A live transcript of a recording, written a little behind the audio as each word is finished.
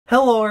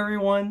Hello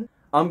everyone!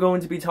 I'm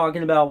going to be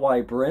talking about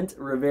why Brent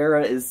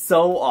Rivera is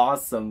so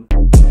awesome.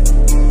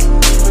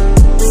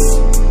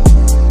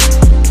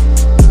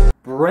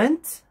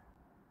 Brent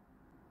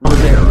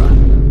Rivera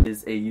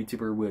is a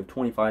YouTuber with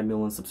 25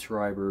 million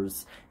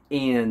subscribers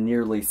and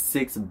nearly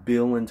 6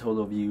 billion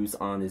total views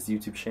on his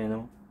YouTube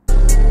channel.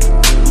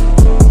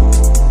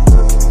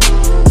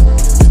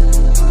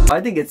 I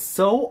think it's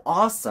so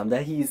awesome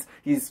that he's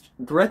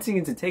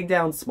threatening to take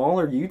down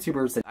smaller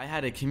YouTubers. I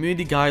had a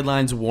community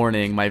guidelines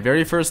warning, my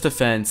very first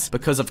offense,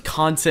 because of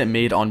content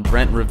made on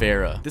Brent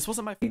Rivera. This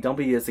wasn't my— Don't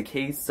be as a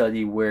case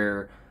study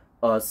where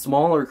a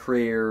smaller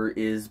creator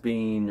is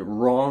being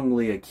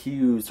wrongly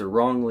accused or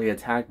wrongly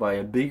attacked by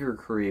a bigger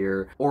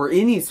creator, or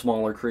any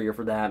smaller creator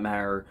for that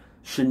matter,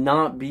 should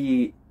not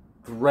be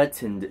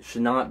threatened,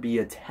 should not be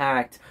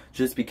attacked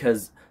just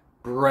because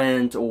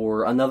Brent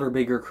or another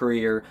bigger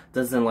creator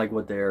doesn't like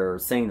what they're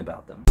saying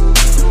about them.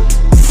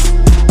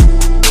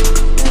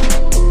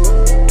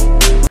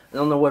 I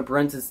don't know what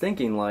Brent is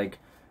thinking. Like,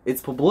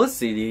 it's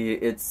publicity,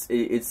 it's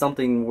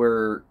something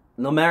where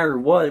no matter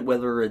what,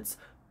 whether it's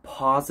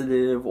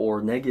positive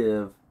or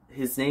negative,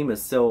 his name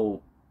is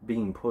still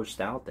being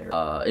pushed out there.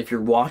 If you're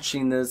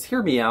watching this,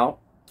 hear me out.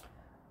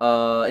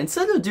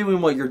 Instead of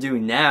doing what you're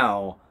doing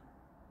now,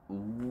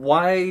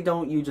 why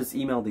don't you just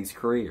email these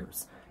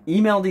creators?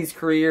 Email these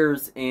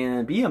creators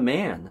and be a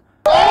man.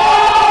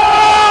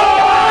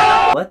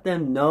 Let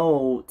them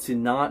know to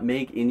not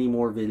make any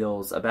more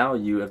videos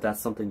about you if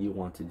that's something you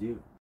want to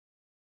do.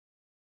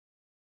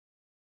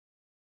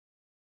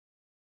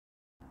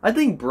 I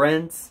think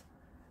Brent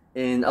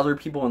and other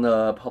people in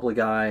the public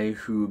eye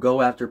who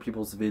go after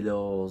people's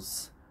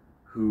videos,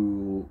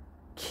 who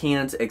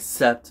can't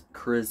accept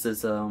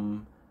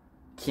criticism,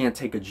 can't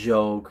take a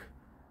joke,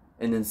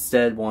 and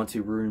instead want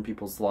to ruin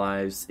people's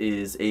lives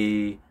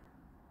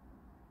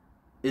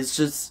it's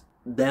just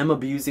them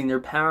abusing their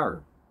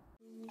power.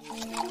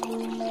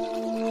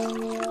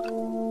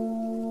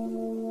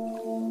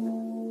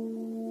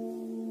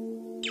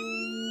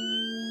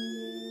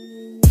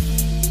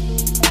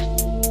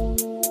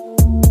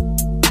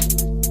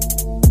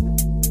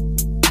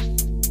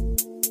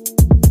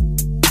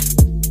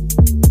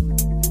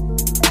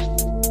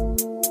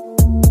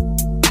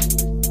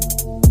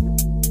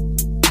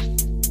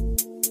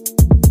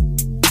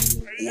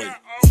 Yeah.